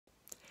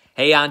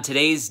Hey, on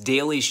today's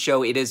daily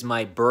show, it is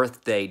my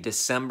birthday,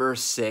 December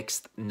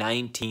 6th,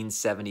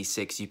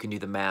 1976. You can do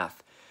the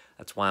math.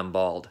 That's why I'm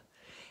bald.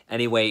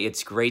 Anyway,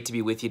 it's great to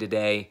be with you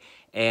today.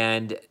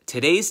 And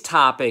today's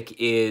topic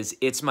is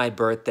It's My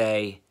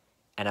Birthday,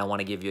 and I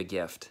want to give you a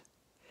gift.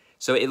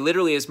 So it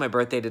literally is my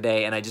birthday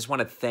today, and I just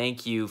want to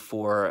thank you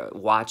for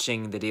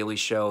watching the daily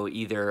show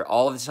either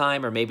all the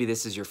time or maybe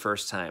this is your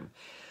first time.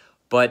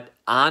 But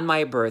on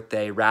my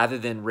birthday, rather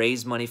than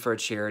raise money for a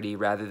charity,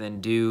 rather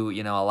than do,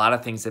 a lot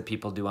of things that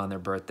people do on their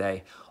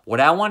birthday, what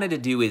I wanted to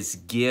do is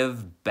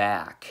give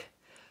back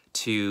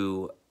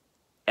to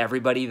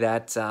everybody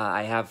that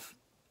I have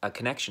a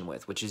connection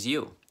with, which is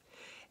you.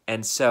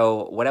 And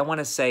so what I want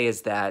to say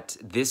is that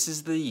this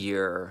is the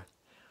year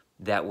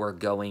that we're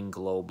going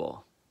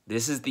global.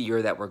 This is the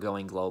year that we're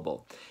going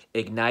global.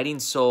 Igniting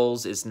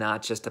Souls is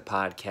not just a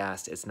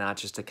podcast. It's not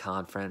just a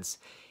conference.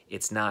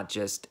 It's not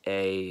just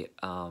a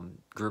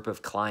group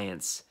of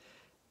clients.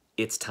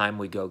 It's time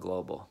we go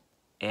global.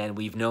 And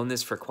we've known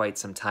this for quite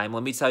some time.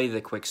 Let me tell you the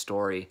quick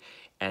story,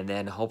 and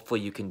then hopefully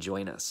you can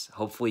join us.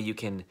 Hopefully you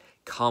can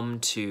come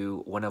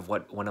to one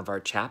of our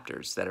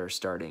chapters that are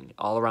starting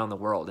all around the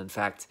world. In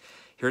fact,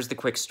 here's the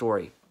quick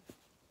story.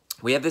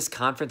 We have this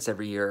conference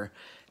every year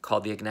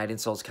called the Igniting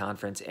Souls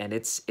Conference, and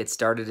it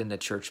started in a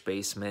church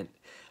basement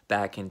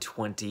back in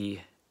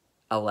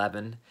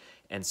 2011.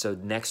 And so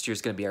next year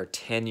is going to be our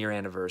 10-year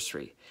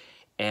anniversary.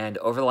 And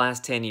over the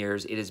last 10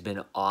 years, it has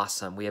been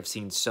awesome. We have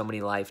seen so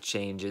many life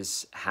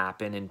changes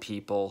happen in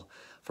people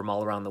from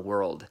all around the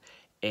world.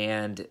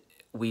 And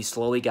we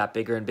slowly got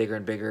bigger and bigger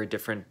and bigger,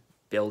 different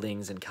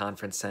buildings and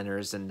conference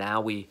centers. And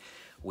now we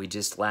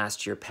just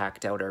last year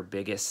packed out our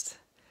biggest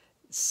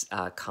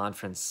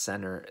conference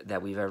center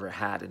that we've ever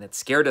had. And it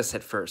scared us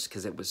at first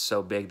because it was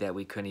so big that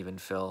we couldn't even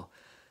fill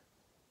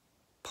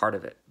part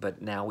of it,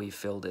 but now we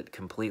filled it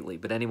completely.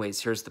 But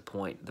anyways, here's the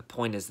point. The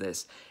point is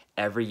this.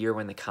 Every year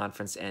when the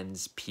conference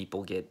ends,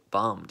 people get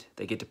bummed.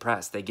 They get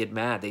depressed. They get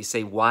mad. They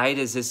say, why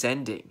is this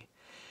ending?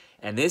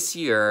 And this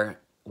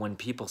year, when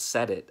people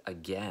said it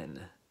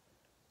again,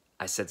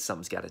 I said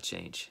something's got to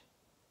change.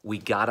 We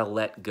got to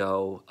let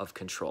go of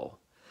control.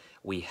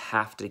 We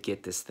have to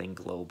get this thing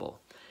global.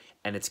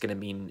 And it's going to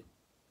mean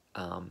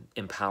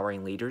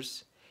empowering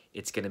leaders.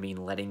 It's going to mean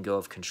letting go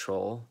of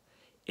control.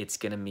 It's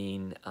going to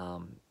mean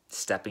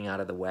stepping out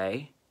of the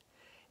way.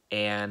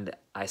 And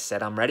I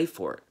said, I'm ready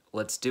for it.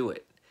 Let's do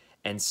it.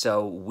 And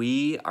so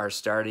we are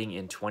starting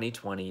in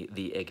 2020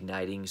 the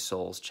Igniting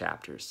Souls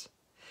chapters.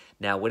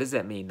 Now, what does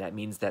that mean? That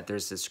means that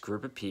there's this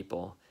group of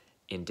people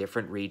in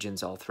different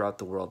regions all throughout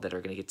the world that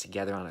are going to get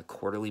together on a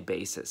quarterly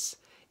basis.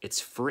 It's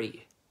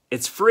free.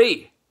 It's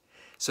free.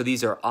 So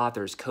these are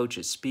authors,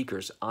 coaches,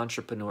 speakers,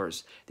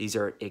 entrepreneurs. These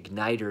are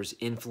igniters,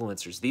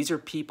 influencers. These are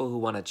people who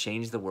want to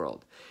change the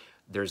world.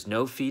 There's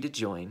no fee to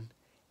join.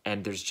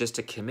 And there's just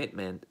a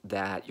commitment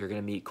that you're going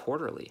to meet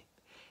quarterly.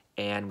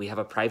 And we have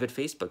a private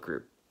Facebook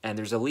group. And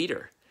there's a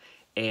leader.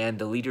 And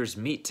the leaders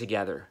meet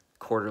together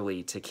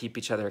quarterly to keep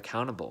each other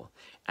accountable.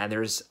 And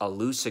there's a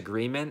loose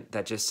agreement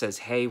that just says,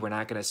 hey, we're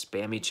not going to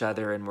spam each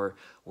other. And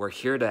we're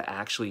here to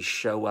actually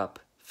show up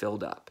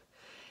filled up.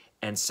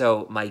 And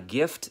so my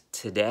gift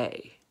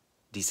today,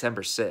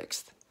 December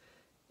 6th,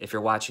 if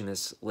you're watching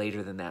this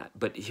later than that.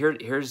 But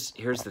here's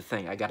the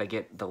thing. I got to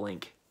get the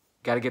link.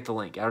 Got to get the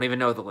link. I don't even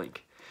know the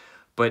link.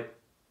 But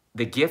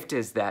the gift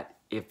is that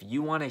if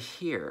you want to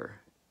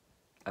hear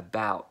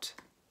about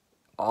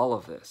all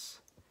of this,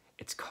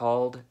 it's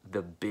called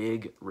the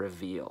Big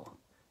Reveal.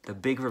 The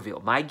Big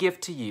Reveal. My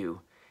gift to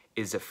you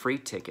is a free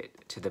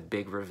ticket to the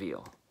Big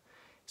Reveal.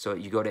 So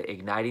you go to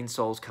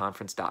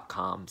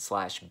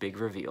ignitingsoulsconference.com/Big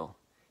Reveal.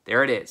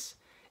 There it is.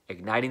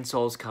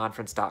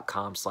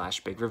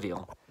 ignitingsoulsconference.com/Big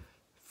Reveal.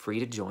 Free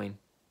to join.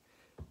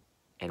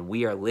 And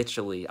we are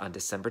literally on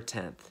December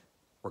 10th,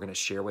 we're going to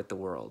share with the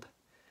world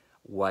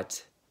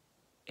what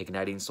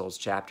Igniting Souls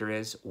chapter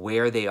is,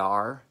 where they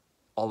are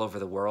all over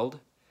the world,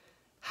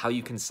 how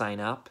you can sign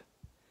up.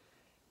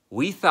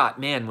 We thought,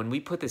 man, when we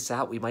put this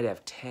out, we might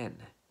have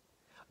 10.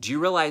 Do you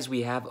realize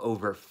we have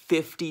over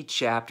 50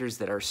 chapters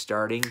that are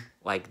starting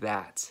like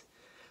that?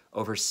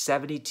 Over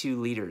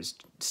 72 leaders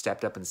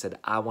stepped up and said,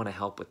 I want to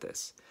help with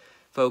this.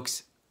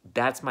 Folks,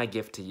 that's my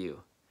gift to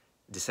you.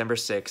 December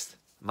 6th,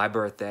 my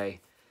birthday,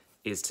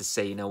 is to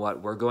say, you know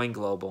what, we're going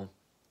global.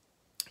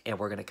 And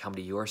we're going to come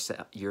to your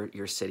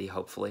city,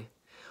 hopefully.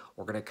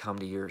 We're going to come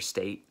to your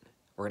state.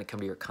 We're going to come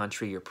to your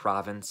country, your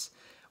province,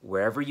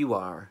 wherever you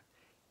are.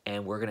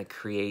 And we're going to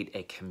create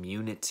a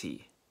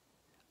community,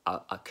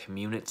 a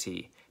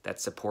community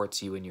that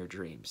supports you in your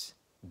dreams.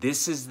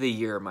 This is the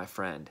year, my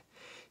friend.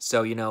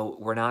 So,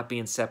 we're not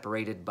being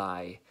separated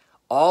by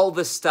all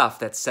the stuff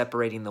that's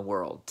separating the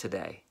world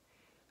today.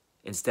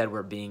 Instead,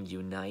 we're being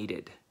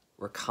united.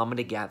 We're coming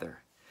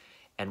together.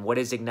 And what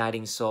is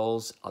Igniting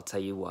Souls? I'll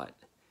tell you what.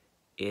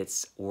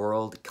 It's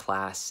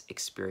world-class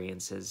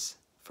experiences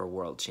for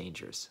world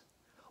changers.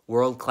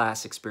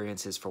 World-class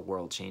experiences for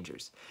world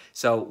changers.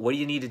 So what do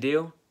you need to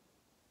do?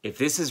 If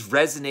this is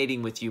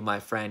resonating with you, my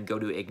friend, go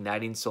to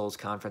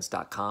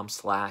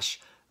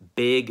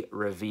ignitingsoulsconference.com/big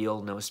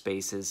reveal, no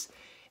spaces,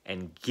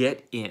 and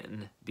get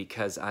in,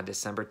 because on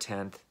December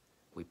 10th,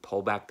 we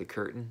pull back the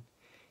curtain,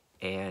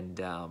 and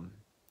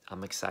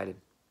I'm excited.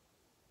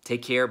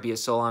 Take care, be a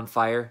soul on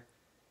fire,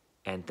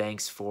 and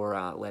thanks for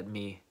letting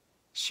me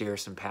share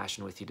some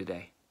passion with you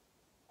today.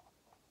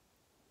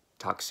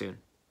 Talk soon.